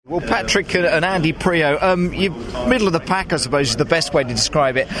Well, Patrick and Andy Priaulx, you're middle of the pack, I suppose, is the best way to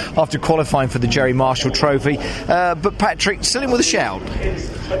describe it after qualifying for the Jerry Marshall Trophy. But Patrick, still in with a shout.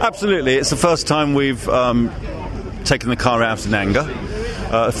 Absolutely. It's the first time we've taken the car out in anger.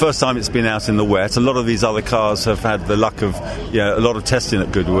 The first time it's been out in the wet. A lot of these other cars have had the luck of a lot of testing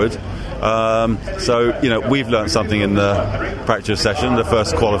at Goodwood. So we've learned something in the practice session, the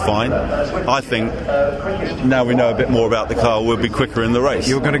first qualifying. I think now we know a bit more about the car, we'll be quicker in the race.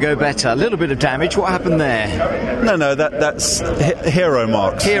 You're going to go better. A little bit of damage. What happened there? No, that's hero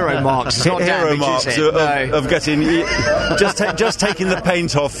marks. Hero marks. It's not hero damage, marks is it? of getting just taking the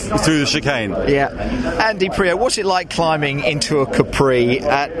paint off through the chicane. Yeah. Andy Priaulx, what's it like climbing into a Capri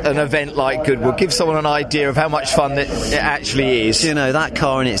at an event like Goodwood? Give someone an idea of how much fun it actually is. That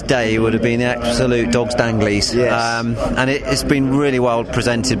car in its day would have been the absolute dog's danglies. Yes. And it's been really well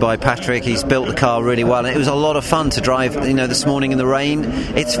presented by Patrick. He's built the car really well, and it was a lot of fun to drive this morning in the rain.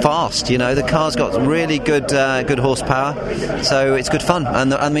 It's fast, the car's got really good horsepower, so it's good fun.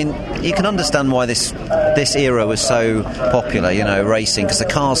 And I mean, you can understand why this era was so popular, racing, because the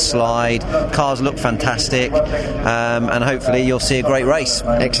cars slide, cars look fantastic, and hopefully you'll see a great race.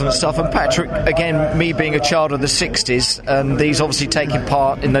 Excellent stuff. And Patrick, again, me being a child of the 60s, and these obviously taking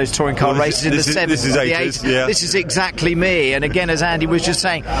part in those touring car races in the 70s. This is 80s, yeah. This is exactly me. And again, as Andy was just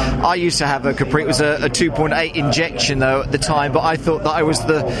saying, I used to have a Capri. It was a 2.8 injection, though, at the time, but I thought that I was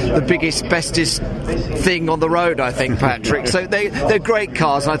the biggest, bestest thing on the road, I think, Patrick. So they're great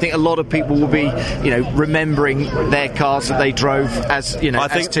cars, and I think a lot of people will be, remembering their cars that they drove as,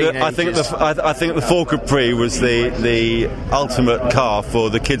 as teenagers. I think the Ford Capri was the ultimate car for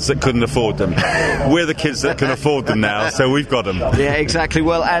the kids that couldn't afford them. We're the kids that can afford them now, so we've got them. Yeah, exactly.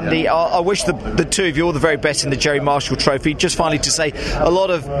 Well, Andy, I wish the two of you all the very best in the Jerry Marshall Trophy. Just finally to say, a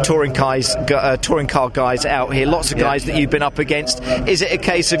lot of touring car guys out here, lots of guys that you've been up against. Is it a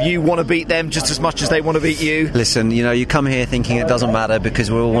case of you want to beat them just as much as they want to beat you? Listen, you come here thinking it doesn't matter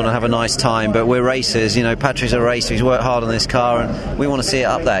because we all want to have a nice time, but we're racers. Patrick's a racer. He's worked hard on this car, and we want to see it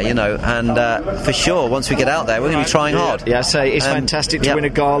up there. And for sure, once we get out there, we're going to be trying hard. Yeah, so it's fantastic to win a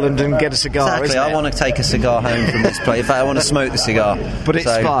Garland and get a cigar. Exactly. Isn't it? I want to take a cigar home from this place. In fact, I want to smoke the cigar. But it's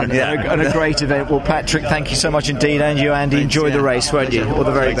fun and a great event. Well, Patrick, thank you so much indeed, and you, Andy, enjoy the race, won't you? All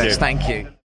the very best. Thank you.